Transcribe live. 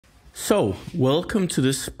So, welcome to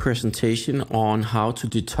this presentation on how to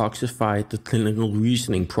detoxify the clinical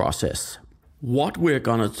reasoning process. What we're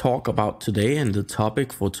going to talk about today, and the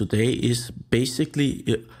topic for today, is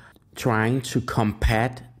basically trying to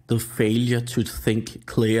combat the failure to think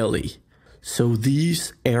clearly. So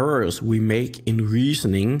these errors we make in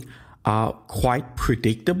reasoning are quite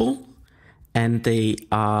predictable, and they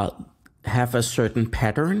have a certain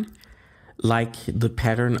pattern, like the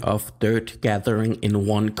pattern of dirt gathering in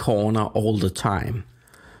one corner all the time.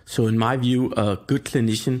 So in my view, a good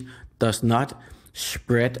clinician does not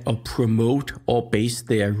spread or promote or base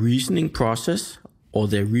their reasoning process or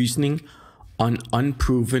their reasoning on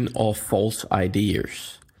unproven or false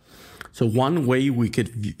ideas. So one way we could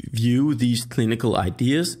view these clinical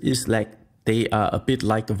ideas is like they are a bit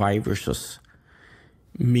like viruses,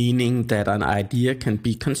 meaning that an idea can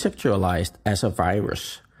be conceptualized as a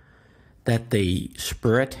virus, that they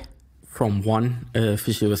spread from one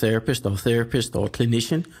physiotherapist or therapist or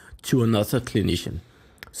clinician to another clinician.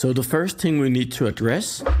 So the first thing we need to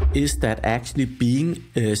address is that actually being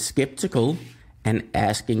skeptical and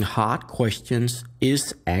asking hard questions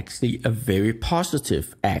is actually a very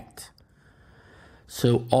positive act.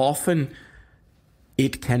 So often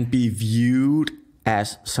it can be viewed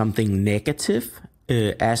as something negative,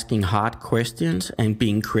 asking hard questions and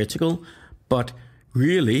being critical, but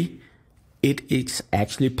really it is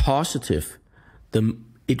actually positive.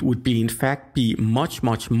 It would be in fact be much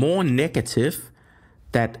more negative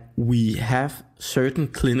that we have certain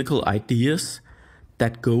clinical ideas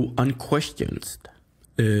that go unquestioned.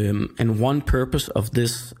 And one purpose of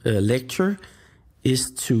this lecture is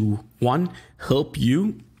to, one, help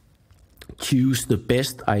you choose the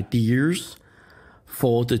best ideas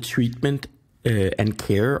for the treatment and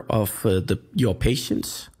care of your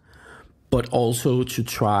patients, but also to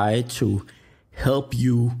try to help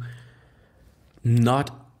you not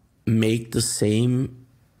make the same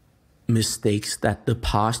mistakes that the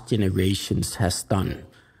past generations has done.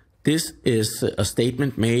 This is a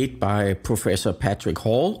statement made by Professor Patrick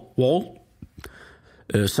Wall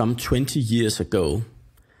some 20 years ago.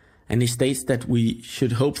 And he states that we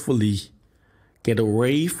should hopefully get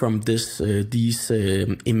away from these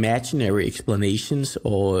imaginary explanations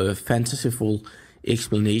or fanciful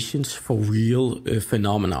explanations for real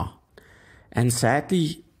phenomena. And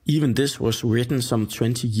sadly, even this was written some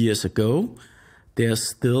 20 years ago. There's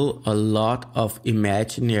still a lot of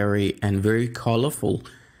imaginary and very colorful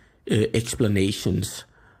explanations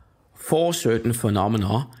for certain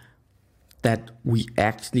phenomena that we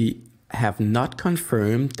actually have not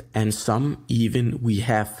confirmed, and some even we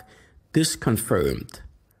have disconfirmed.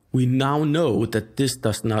 We now know that this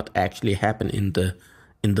does not actually happen in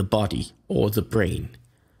the body or the brain.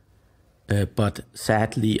 But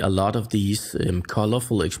sadly, a lot of these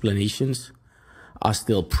colorful explanations are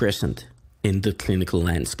still present in the clinical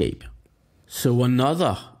landscape. So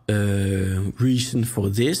another reason for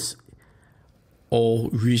this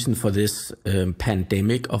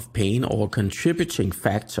pandemic of pain, or contributing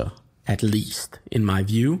factor, at least in my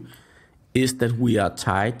view, is that we are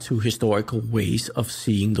tied to historical ways of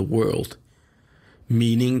seeing the world.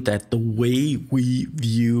 Meaning that the way we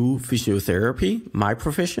view physiotherapy, my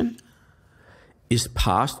profession, is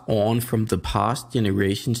passed on from the past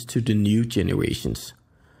generations to the new generations.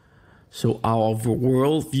 So our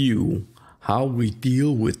worldview, how we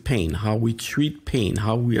deal with pain, how we treat pain,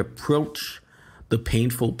 how we approach the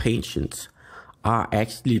painful patients, are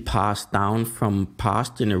actually passed down from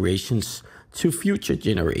past generations to future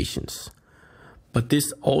generations. But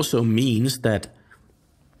this also means that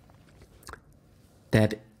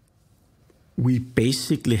we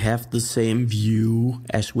basically have the same view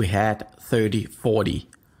as we had 30, 40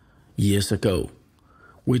 years ago,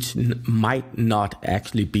 which might not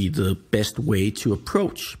actually be the best way to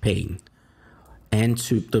approach pain and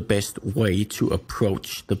to the best way to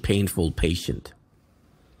approach the painful patient.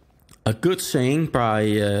 A good saying by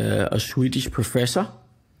a Swedish professor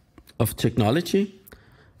of technology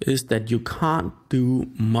is that you can't do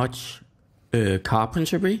much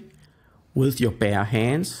carpentry with your bare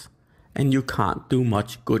hands, and you can't do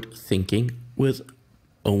much good thinking with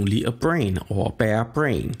only a brain or a bare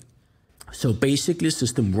brain. So basically,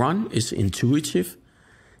 System 1 is intuitive,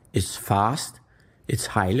 it's fast, it's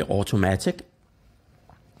highly automatic,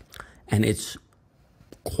 and it's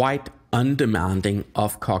quite undemanding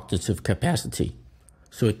of cognitive capacity.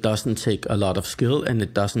 So it doesn't take a lot of skill, and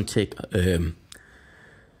it doesn't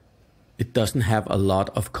have a lot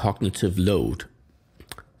of cognitive load.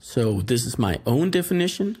 So this is my own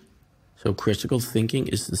definition. So critical thinking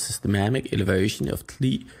is the systematic evaluation of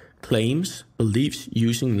claims, beliefs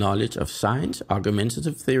using knowledge of science,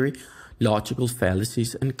 argumentative theory, logical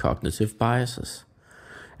fallacies, and cognitive biases.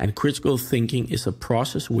 And critical thinking is a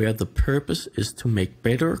process where the purpose is to make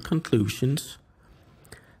better conclusions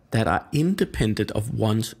that are independent of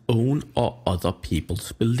one's own or other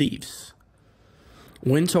people's beliefs.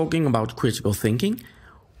 When talking about critical thinking,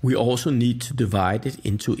 we also need to divide it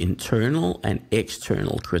into internal and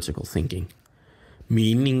external critical thinking,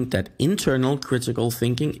 meaning that internal critical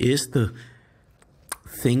thinking is the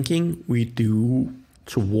thinking we do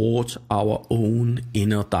towards our own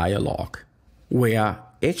inner dialogue, where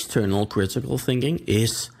external critical thinking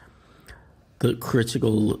is the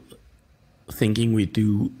critical thinking we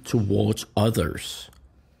do towards others.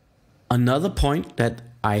 Another point that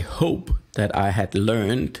I hope that I had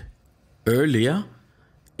learned earlier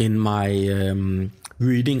in my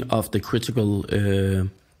reading of the critical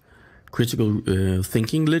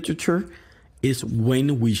thinking literature is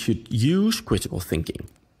when we should use critical thinking.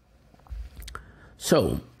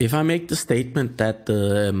 So, if I make the statement that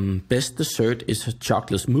the best dessert is a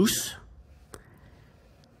chocolate mousse,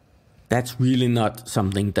 that's really not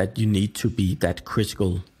something that you need to be that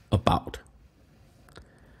critical about.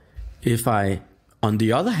 If I, on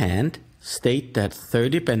the other hand, state that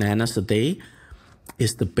 30 bananas a day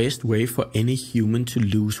is the best way for any human to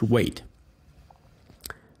lose weight,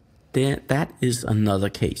 then that is another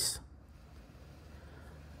case.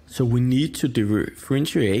 So we need to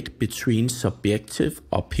differentiate between subjective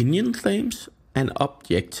opinion claims and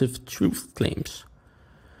objective truth claims.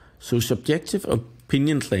 So subjective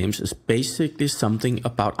opinion claims is basically something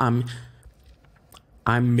about I'm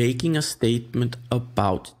making a statement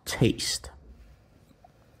about taste.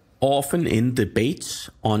 Often in debates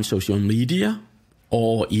on social media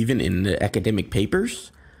or even in the academic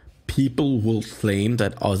papers, people will claim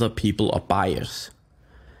that other people are biased,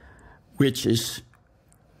 which is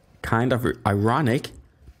kind of ironic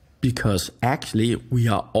because actually we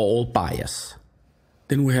are all biased.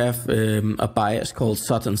 Then we have a bias called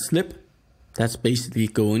sudden slip. That's basically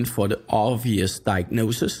going for the obvious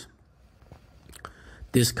diagnosis.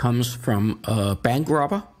 This comes from a bank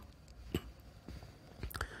robber.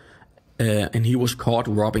 And he was caught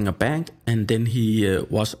robbing a bank, and then he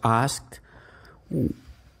was asked,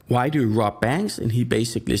 why do you rob banks? And he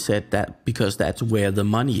basically said that because that's where the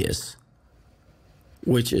money is,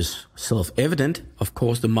 which is self-evident. Of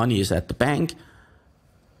course, the money is at the bank,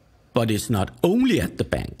 but it's not only at the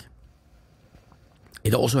bank.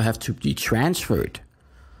 It also has to be transferred.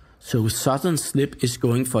 So sudden slip is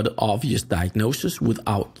going for the obvious diagnosis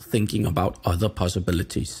without thinking about other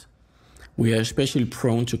possibilities. We are especially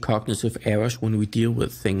prone to cognitive errors when we deal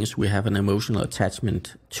with things we have an emotional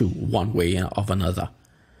attachment to one way or another.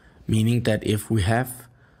 Meaning that if we have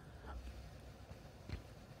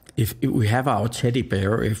our teddy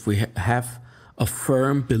bear, if we have a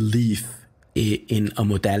firm belief in a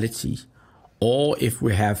modality, or if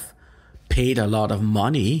we have paid a lot of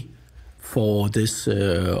money for this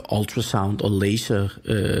ultrasound or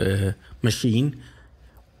laser machine,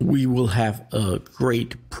 we will have a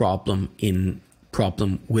great problem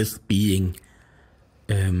with being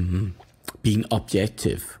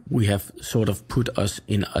objective. We have sort of put us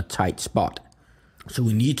in a tight spot. So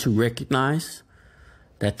we need to recognize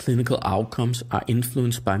that clinical outcomes are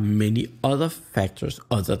influenced by many other factors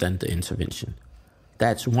other than the intervention.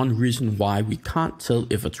 That's one reason why we can't tell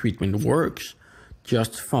if a treatment works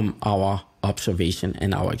just from our observation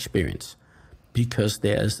and our experience, because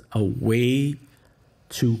there's a way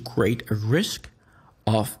too great a risk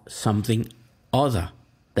of something other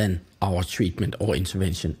than our treatment or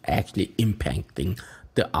intervention actually impacting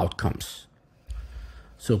the outcomes.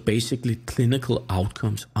 So basically, clinical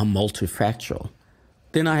outcomes are multifactorial.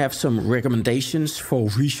 Then I have some recommendations for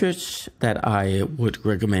research that I would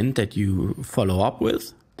recommend that you follow up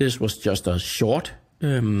with. This was just a short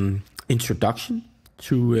introduction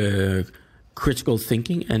to critical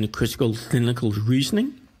thinking and critical clinical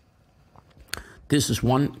reasoning. This is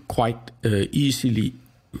one quite easily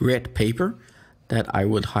read paper that I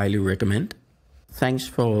would highly recommend. Thanks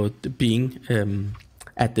for being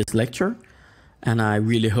at this lecture, and I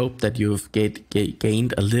really hope that you've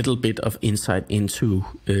gained a little bit of insight into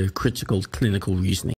critical clinical reasoning.